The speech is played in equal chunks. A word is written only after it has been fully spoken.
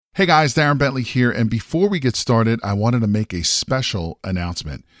Hey guys, Darren Bentley here, and before we get started, I wanted to make a special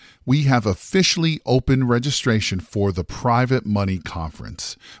announcement. We have officially opened registration for the Private Money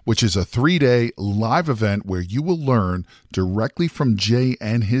Conference, which is a 3-day live event where you will learn directly from Jay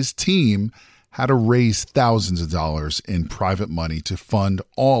and his team how to raise thousands of dollars in private money to fund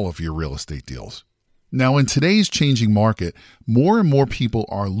all of your real estate deals. Now, in today's changing market, more and more people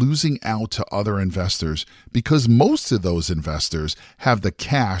are losing out to other investors because most of those investors have the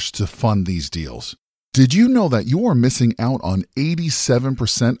cash to fund these deals. Did you know that you are missing out on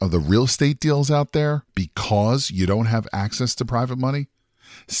 87% of the real estate deals out there because you don't have access to private money?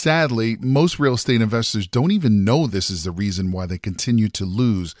 Sadly, most real estate investors don't even know this is the reason why they continue to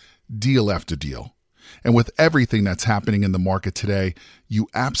lose deal after deal. And with everything that's happening in the market today, you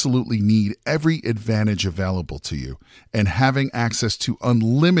absolutely need every advantage available to you. And having access to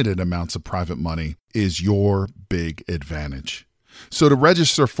unlimited amounts of private money is your big advantage. So to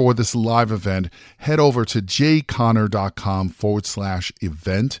register for this live event, head over to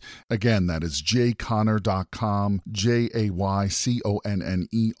jayconner.com/event. Again, that is jayconner.com,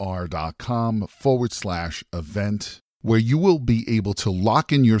 jayconner.com/event, where you will be able to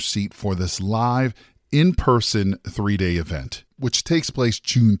lock in your seat for this live in-person 3-day event, which takes place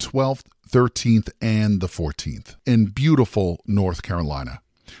June 12th, 13th, and the 14th in beautiful North Carolina.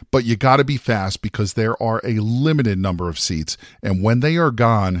 But you got to be fast because there are a limited number of seats, and when they are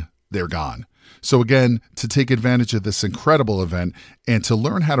gone, they're gone. So again, to take advantage of this incredible event and to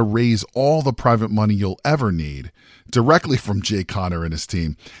learn how to raise all the private money you'll ever need directly from Jay Conner and his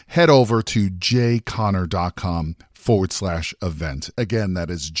team, head over to jayconner.com/event. Again,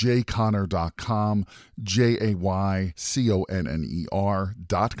 that is jayconner.com,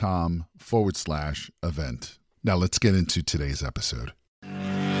 jayconner.com/event. Now let's get into today's episode.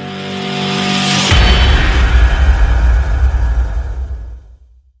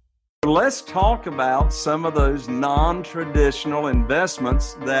 Let's talk about some of those non-traditional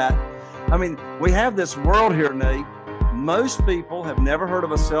investments that, we have this world here, Nate. Most people have never heard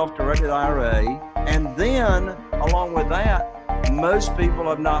of a self-directed IRA. And then, along with that, most people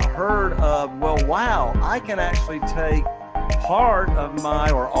have not heard of, I can actually take part of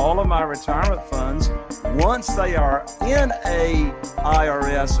my or all of my retirement funds once they are in a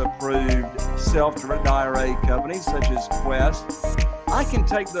IRS-approved self-directed IRA company such as Quest. I can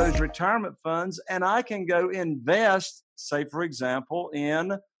take those retirement funds and I can go invest, say, for example,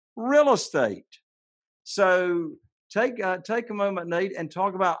 in real estate. So take a moment, Nate, and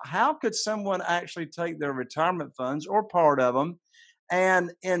talk about how could someone actually take their retirement funds or part of them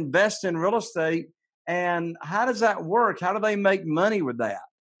and invest in real estate, and how does that work? How do they make money with that?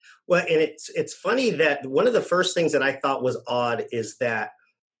 Well, and it's funny that one of the first things that I thought was odd is that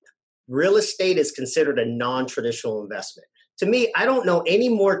real estate is considered a non-traditional investment. To me, I don't know any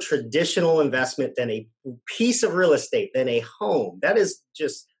more traditional investment than a piece of real estate, than a home. That is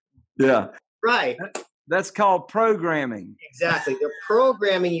just right. That's called programming. Exactly. They're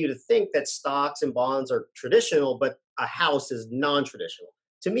programming you to think that stocks and bonds are traditional, but a house is non-traditional.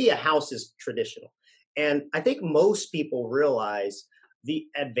 To me, a house is traditional. And I think most people realize the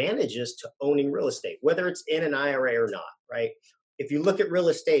advantages to owning real estate, whether it's in an IRA or not, right? If you look at real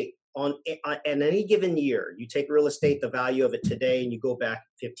estate on any given year, you take real estate, the value of it today, and you go back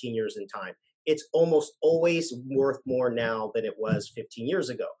 15 years in time, it's almost always worth more now than it was 15 years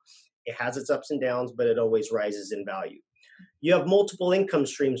ago. It has its ups and downs, but it always rises in value. You have multiple income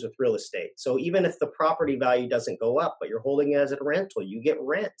streams with real estate. So even if the property value doesn't go up, but you're holding it as a rental, you get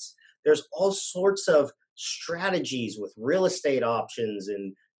rents. There's all sorts of strategies with real estate options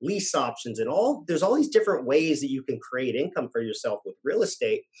and lease options and there's all these different ways that you can create income for yourself with real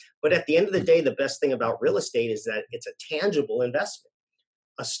estate. But at the end of the day, the best thing about real estate is that it's a tangible investment.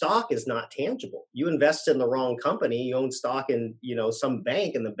 A stock is not tangible. You invest in the wrong company, you own stock in, some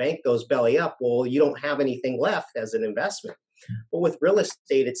bank, and the bank goes belly up. Well, you don't have anything left as an investment. But with real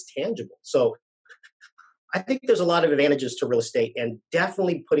estate, it's tangible. So I think there's a lot of advantages to real estate, and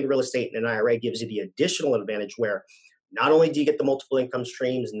definitely putting real estate in an IRA gives you the additional advantage where not only do you get the multiple income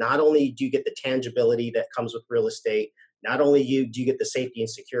streams, not only do you get the tangibility that comes with real estate, not only do you get the safety and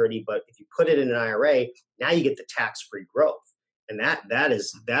security, but if you put it in an IRA, now you get the tax-free growth. And that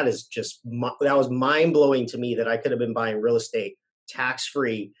was mind-blowing to me that I could have been buying real estate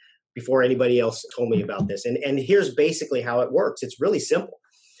tax-free before anybody else told me about this. And here's basically how it works. It's really simple.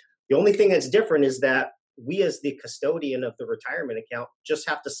 The only thing that's different is that we as the custodian of the retirement account just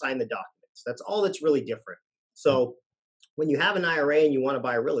have to sign the documents. That's all that's really different. So when you have an IRA and you want to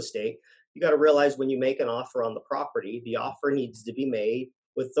buy real estate, you got to realize when you make an offer on the property, the offer needs to be made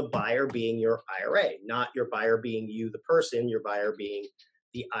with the buyer being your IRA, not your buyer being you, the person, your buyer being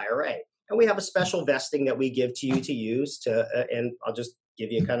the IRA. And we have a special vesting that we give to you to use and I'll just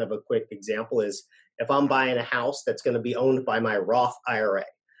give you kind of a quick example is if I'm buying a house that's going to be owned by my Roth IRA,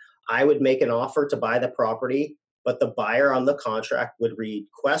 I would make an offer to buy the property, but the buyer on the contract would read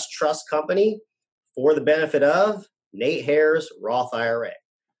Quest Trust Company for the benefit of Nate Hare's Roth IRA.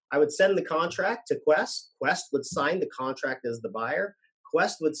 I would send the contract to Quest. Quest would sign the contract as the buyer.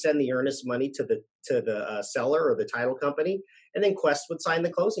 Quest would send the earnest money to the seller or the title company, and then Quest would sign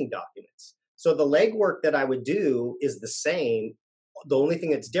the closing documents. So the legwork that I would do is the same. The only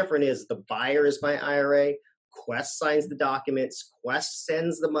thing that's different is the buyer is my IRA. Quest signs the documents. Quest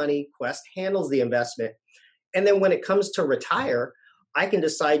sends the money. Quest handles the investment. And then when it comes to retire, I can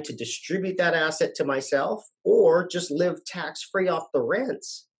decide to distribute that asset to myself or just live tax-free off the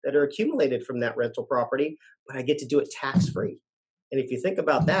rents that are accumulated from that rental property, but I get to do it tax-free. And if you think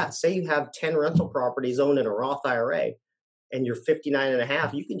about that, say you have 10 rental properties owned in a Roth IRA and you're 59 and a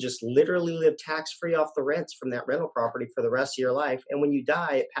half, you can just literally live tax-free off the rents from that rental property for the rest of your life. And when you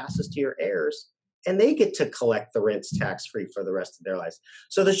die, it passes to your heirs and they get to collect the rents tax-free for the rest of their lives.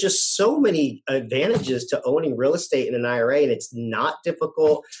 So there's just so many advantages to owning real estate in an IRA, and it's not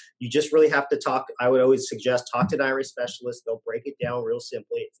difficult. You just really have to talk. I would always suggest talk to an IRA specialist. They'll break it down real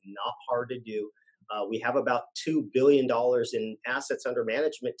simply. It's not hard to do. We have about $2 billion in assets under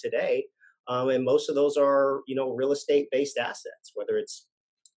management today, and most of those are, real estate-based assets, whether it's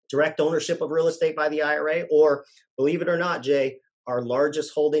direct ownership of real estate by the IRA or, believe it or not, Jay, our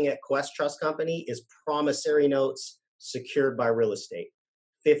largest holding at Quest Trust Company is promissory notes secured by real estate.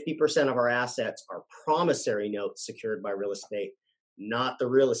 50% of our assets are promissory notes secured by real estate, not the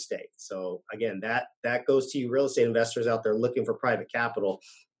real estate. So again, that goes to you real estate investors out there looking for private capital.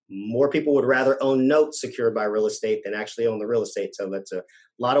 More people would rather own notes secured by real estate than actually own the real estate. So that's a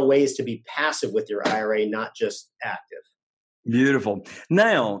lot of ways to be passive with your IRA, not just active. Beautiful.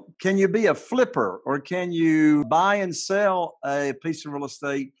 Now, can you be a flipper or can you buy and sell a piece of real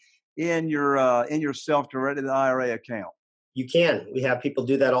estate in your self-directed IRA account? You can. We have people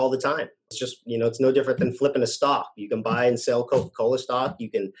do that all the time. It's just, it's no different than flipping a stock. You can buy and sell Coca-Cola stock. You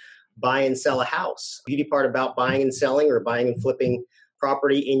can buy and sell a house. The beauty part about buying and selling or buying and flipping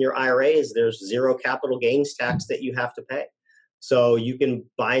property in your IRA is there's zero capital gains tax that you have to pay. So you can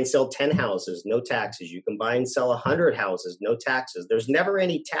buy and sell 10 houses, no taxes. You can buy and sell 100 houses, no taxes. There's never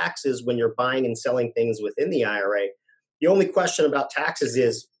any taxes when you're buying and selling things within the IRA. The only question about taxes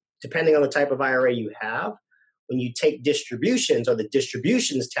is, depending on the type of IRA you have, when you take distributions, are the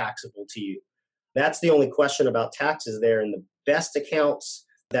distributions taxable to you? That's the only question about taxes there. And the best accounts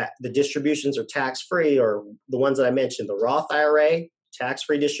that the distributions are tax-free are the ones that I mentioned, the Roth IRA,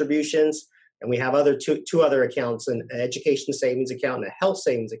 tax-free distributions. And we have two other accounts, an education savings account and a health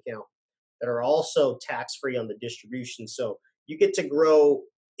savings account that are also tax-free on the distribution. So you get to grow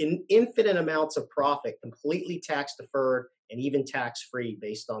in infinite amounts of profit, completely tax-deferred and even tax-free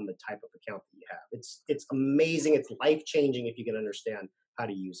based on the type of account that you have. It's amazing. It's life-changing if you can understand how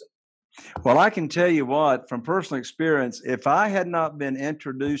to use it. Well, I can tell you what, from personal experience, if I had not been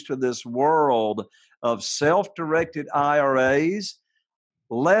introduced to this world of self-directed IRAs,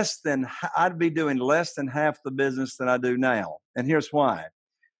 I'd be doing less than half the business that I do now. And here's why.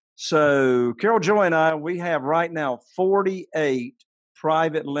 So Carol Joy and I, we have right now 48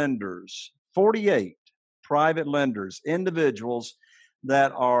 private lenders, 48 private lenders, individuals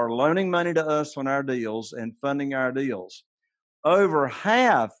that are loaning money to us on our deals and funding our deals. Over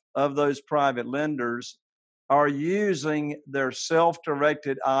half of those private lenders are using their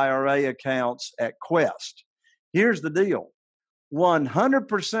self-directed IRA accounts at Quest. Here's the deal.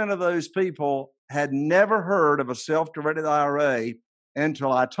 100% of those people had never heard of a self-directed IRA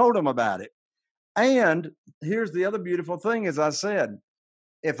until I told them about it. And here's the other beautiful thing, as I said,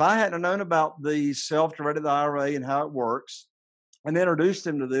 if I hadn't known about the self-directed IRA and how it works and introduced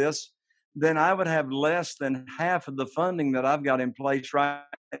them to this, then I would have less than half of the funding that I've got in place right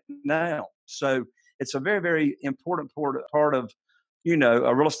now. So it's a very, very important part of,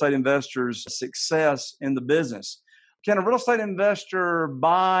 a real estate investor's success in the business. Can a real estate investor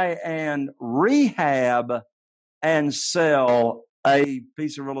buy and rehab and sell a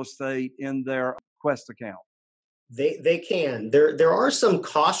piece of real estate in their Quest account? They can. There are some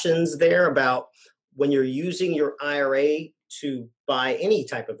cautions there about when you're using your IRA to buy any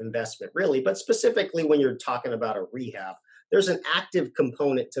type of investment, really, but specifically when you're talking about a rehab. There's an active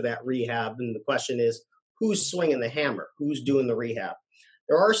component to that rehab, and the question is, who's swinging the hammer? Who's doing the rehab?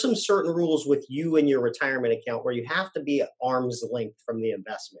 There are some certain rules with you and your retirement account where you have to be at arm's length from the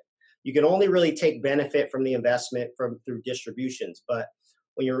investment. You can only really take benefit from the investment through distributions. But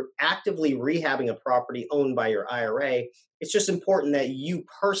when you're actively rehabbing a property owned by your IRA, it's just important that you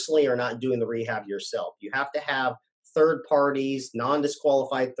personally are not doing the rehab yourself. You have to have third parties,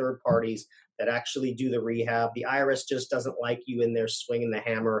 non-disqualified third parties that actually do the rehab. The IRS just doesn't like you in there swinging the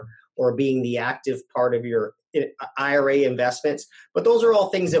hammer or being the active part of your IRA investments. But those are all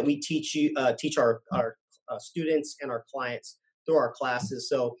things that we teach our students and our clients through our classes.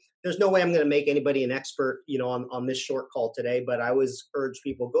 So there's no way I'm going to make anybody an expert, on this short call today. But I always urge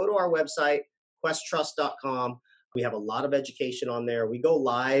people, go to our website, questtrust.com. We have a lot of education on there. We go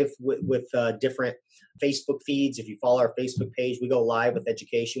live with different Facebook feeds. If you follow our Facebook page, we go live with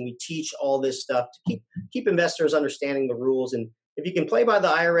education. We teach all this stuff to keep investors understanding the rules. And if you can play by the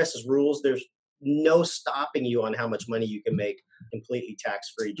IRS's rules, there's no stopping you on how much money you can make completely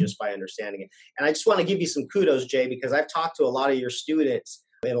tax-free just by understanding it. And I just want to give you some kudos, Jay, because I've talked to a lot of your students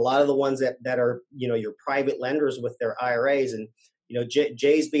and a lot of the ones that are, your private lenders with their IRAs. And,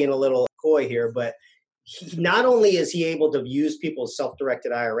 Jay's being a little coy here, but not only is he able to use people's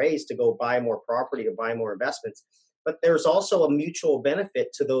self-directed IRAs to go buy more property or buy more investments, but there's also a mutual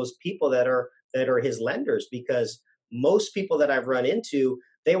benefit to those people that are his lenders, because most people that I've run into,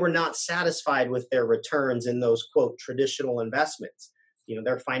 they were not satisfied with their returns in those, quote, traditional investments.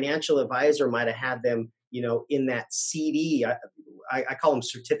 Their financial advisor might have had them, in that CD. I call them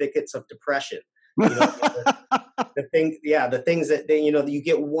certificates of depression. The things that you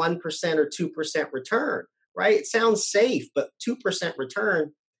get 1% or 2% return, right? It sounds safe, but 2%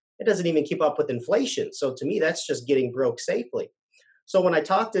 return, it doesn't even keep up with inflation. So to me, that's just getting broke safely. So when I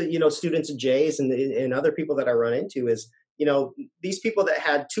talk to, students of Jay's and other people that I run into is, these people that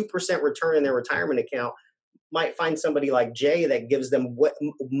had 2% return in their retirement account might find somebody like Jay that gives them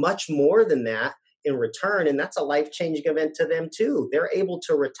much more than that in return. And that's a life-changing event to them too. They're able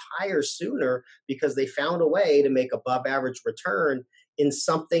to retire sooner because they found a way to make above average return in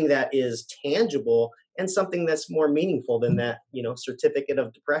something that is tangible and something that's more meaningful than that, certificate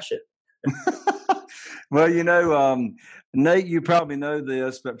of depression. Well, Nate, you probably know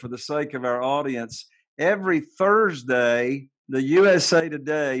this, but for the sake of our audience, every Thursday, the USA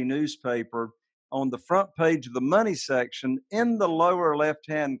Today newspaper, on the front page of the money section, in the lower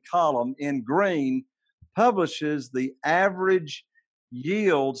left-hand column in green, publishes the average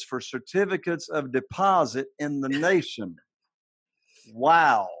yields for certificates of deposit in the nation.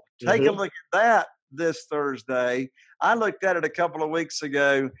 Wow. Take a look at that this Thursday. I looked at it a couple of weeks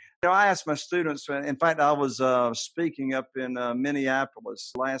ago. I asked my students, in fact, I was speaking up in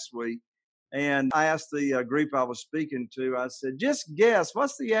Minneapolis last week, and I asked the group I was speaking to, I said, just guess,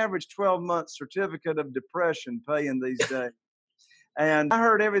 what's the average 12-month certificate of depression paying these days? And I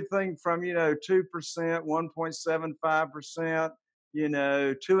heard everything from, 2%, 1.75%,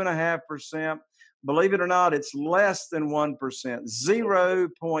 2.5%. Believe it or not, it's less than 1%,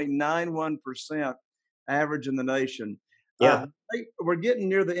 0.91% average in the nation. Yeah. We're getting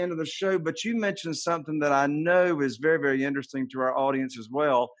near the end of the show, but you mentioned something that I know is very, very interesting to our audience as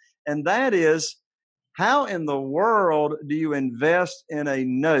well. And that is, how in the world do you invest in a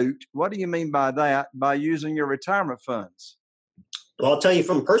note? What do you mean by that? By using your retirement funds? Well, I'll tell you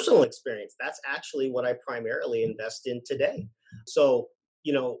from personal experience, that's actually what I primarily invest in today. So,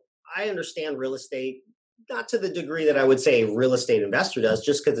 I understand real estate, not to the degree that I would say a real estate investor does,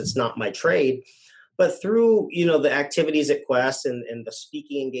 just because it's not my trade. But through, the activities at Quest and the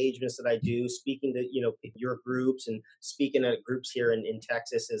speaking engagements that I do, speaking to, your groups and speaking at groups here in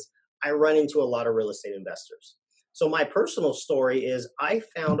Texas, is I run into a lot of real estate investors. So my personal story is I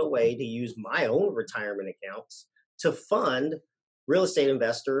found a way to use my own retirement accounts to fund real estate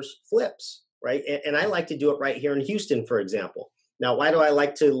investors' flips, right? And I like to do it right here in Houston, for example. Now, why do I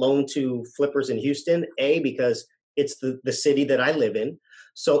like to loan to flippers in Houston? Because it's the city that I live in.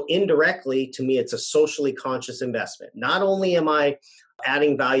 So indirectly, to me, it's a socially conscious investment. Not only am I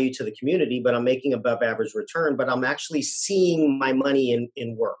adding value to the community, but I'm making above average return, but I'm actually seeing my money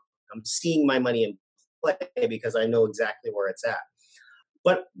in work. I'm seeing my money in play because I know exactly where it's at.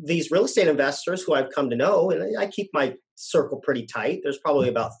 But these real estate investors who I've come to know, and I keep my circle pretty tight. There's probably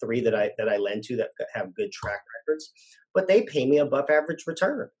about 3 that I lend to that have good track records, but they pay me above average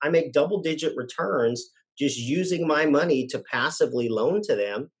return. I make double-digit returns just using my money to passively loan to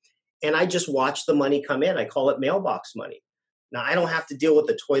them. And I just watch the money come in. I call it mailbox money. Now, I don't have to deal with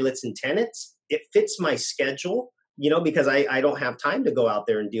the toilets and tenants. It fits my schedule, because I don't have time to go out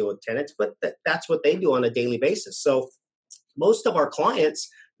there and deal with tenants, but that's what they do on a daily basis. So most of our clients,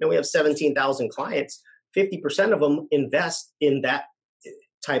 we have 17,000 clients, 50% of them invest in that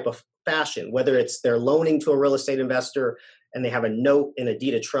type of fashion, whether it's they're loaning to a real estate investor and they have a note in a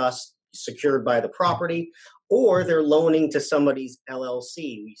deed of trust, secured by the property, or they're loaning to somebody's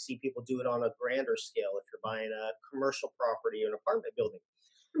LLC. We see people do it on a grander scale. If you're buying a commercial property or an apartment building,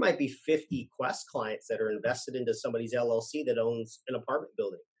 there might be 50 Quest clients that are invested into somebody's LLC that owns an apartment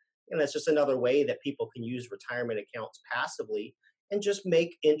building. And that's just another way that people can use retirement accounts passively and just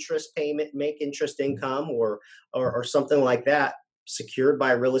make interest payment, make interest income or something like that secured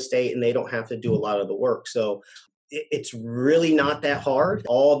by real estate, and they don't have to do a lot of the work. So it's really not that hard.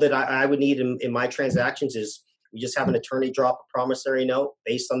 All that I would need in my transactions is we just have an attorney drop a promissory note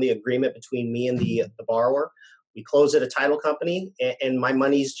based on the agreement between me and the borrower. We close at a title company, and my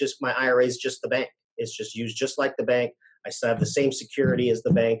IRA is just the bank. It's just used just like the bank. I still have the same security as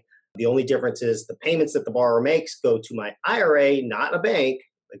the bank. The only difference is the payments that the borrower makes go to my IRA, not a bank.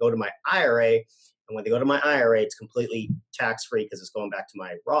 They go to my IRA. And when they go to my IRA, it's completely tax-free because it's going back to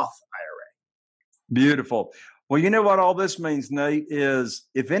my Roth IRA. Beautiful. Well, you know what all this means, Nate, is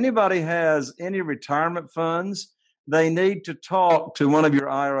if anybody has any retirement funds, they need to talk to one of your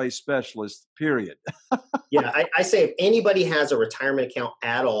IRA specialists, period. Yeah, I say if anybody has a retirement account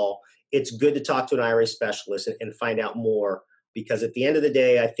at all, it's good to talk to an IRA specialist and find out more. Because at the end of the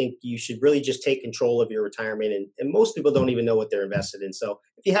day, I think you should really just take control of your retirement. And most people don't even know what they're invested in. So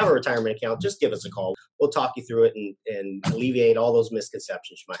if you have a retirement account, just give us a call. We'll talk you through it and alleviate all those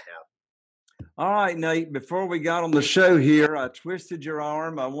misconceptions you might have. All right, Nate, before we got on the show here, I twisted your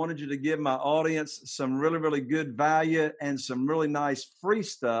arm. I wanted you to give my audience some really, really good value and some really nice free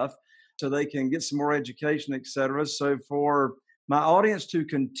stuff so they can get some more education, et cetera. So for my audience to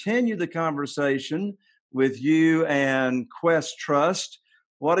continue the conversation with you and Quest Trust,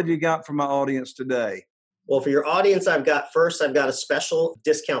 what have you got for my audience today? Well, for your audience, I've got a special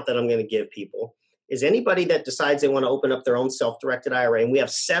discount that I'm going to give people. Is anybody that decides they want to open up their own self-directed IRA, and we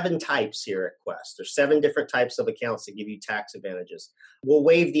have 7 types here at Quest. There's 7 different types of accounts that give you tax advantages. We'll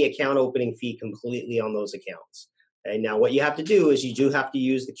waive the account opening fee completely on those accounts. And now what you have to do is you do have to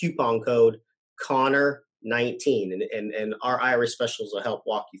use the coupon code Connor19, and our IRA specialists will help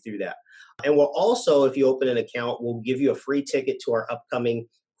walk you through that. And we'll also, if you open an account, we'll give you a free ticket to our upcoming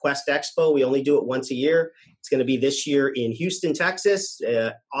Quest Expo. We only do it once a year. It's going to be this year in Houston, Texas,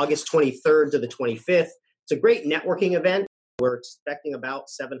 August 23rd to the 25th. It's a great networking event. We're expecting about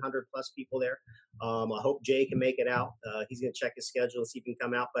 700 plus people there. I hope Jay can make it out. He's going to check his schedule and see if he can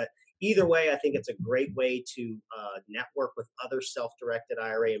come out. But either way, I think it's a great way to network with other self-directed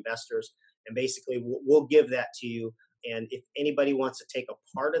IRA investors. And basically, we'll give that to you. And if anybody wants to take a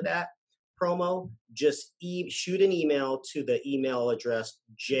part of that promo, just shoot an email to the email address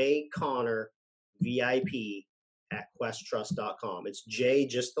jconnervip@questtrust.com. It's J,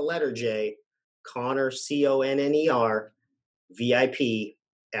 just the letter J, Connor, CONNER,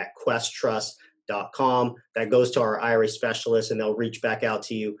 VIP@questtrust.com. That goes to our IRA specialist, and they'll reach back out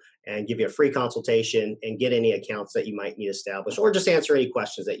to you and give you a free consultation and get any accounts that you might need established, or just answer any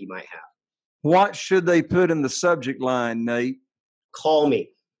questions that you might have. What should they put in the subject line, Nate? Call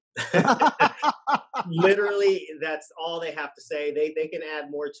me. Literally, that's all they have to say. They can add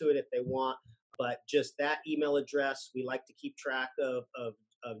more to it if they want, but just that email address. We like to keep track of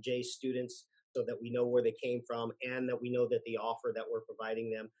Jay's students so that we know where they came from and that we know that the offer that we're providing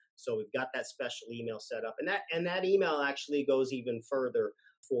them. So we've got that special email set up, and that email actually goes even further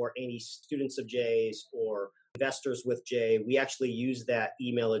for any students of Jay's or investors with Jay. We actually use that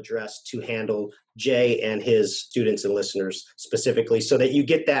email address to handle Jay and his students and listeners specifically, so that you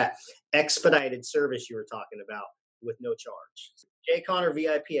get that expedited service you were talking about with no charge.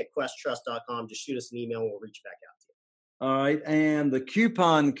 jconnervip@questtrust.com. Just shoot us an email and we'll reach back out to you. All right. And the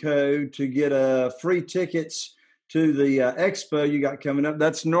coupon code to get free tickets to the expo you got coming up,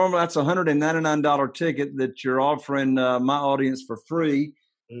 that's $199 ticket that you're offering my audience for free.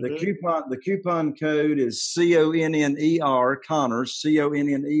 Mm-hmm. The coupon code is CONNER, Connors,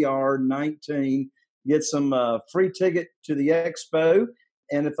 CONNER 19. Get some free ticket to the expo.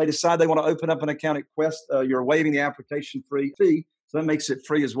 And if they decide they want to open up an account at Quest, you're waiving the application fee. So that makes it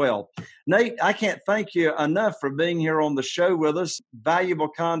free as well. Nate, I can't thank you enough for being here on the show with us. Valuable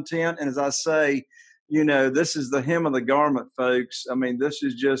content. And as I say, this is the hem of the garment, folks. I mean, this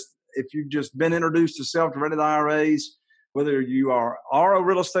is just, if you've just been introduced to self-directed IRAs, whether you are a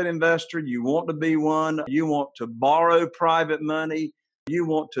real estate investor, you want to be one, you want to borrow private money, you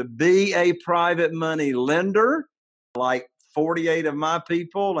want to be a private money lender, like 48 of my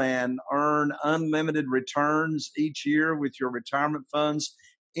people, and earn unlimited returns each year with your retirement funds,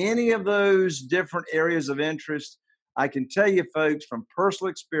 any of those different areas of interest, I can tell you, folks, from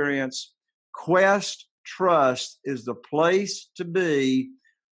personal experience, Quest Trust is the place to be,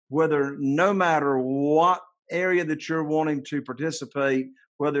 whether no matter what area that you're wanting to participate,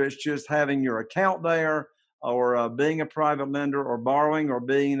 whether it's just having your account there or being a private lender or borrowing or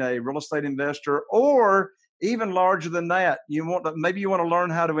being a real estate investor, or even larger than that, maybe you want to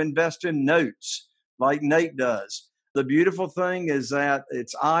learn how to invest in notes like Nate does. The beautiful thing is that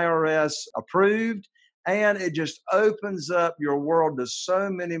it's IRS approved, and it just opens up your world to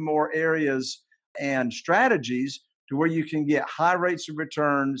so many more areas and strategies to where you can get high rates of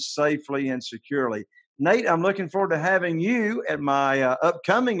return safely and securely. Nate, I'm looking forward to having you at my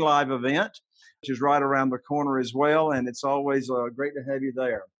upcoming live event, which is right around the corner as well. And it's always great to have you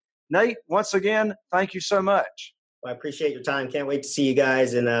there. Nate, once again, thank you so much. Well, I appreciate your time. Can't wait to see you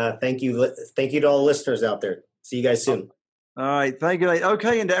guys. And thank you to all the listeners out there. See you guys soon. All right. Thank you, Nate.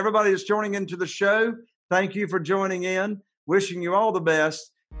 Okay. And to everybody that's joining into the show, thank you for joining in. Wishing you all the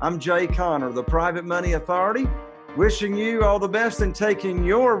best. I'm Jay Connor, the Private Money Authority, wishing you all the best in taking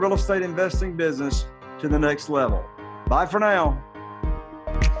your real estate investing business to the next level. Bye for now.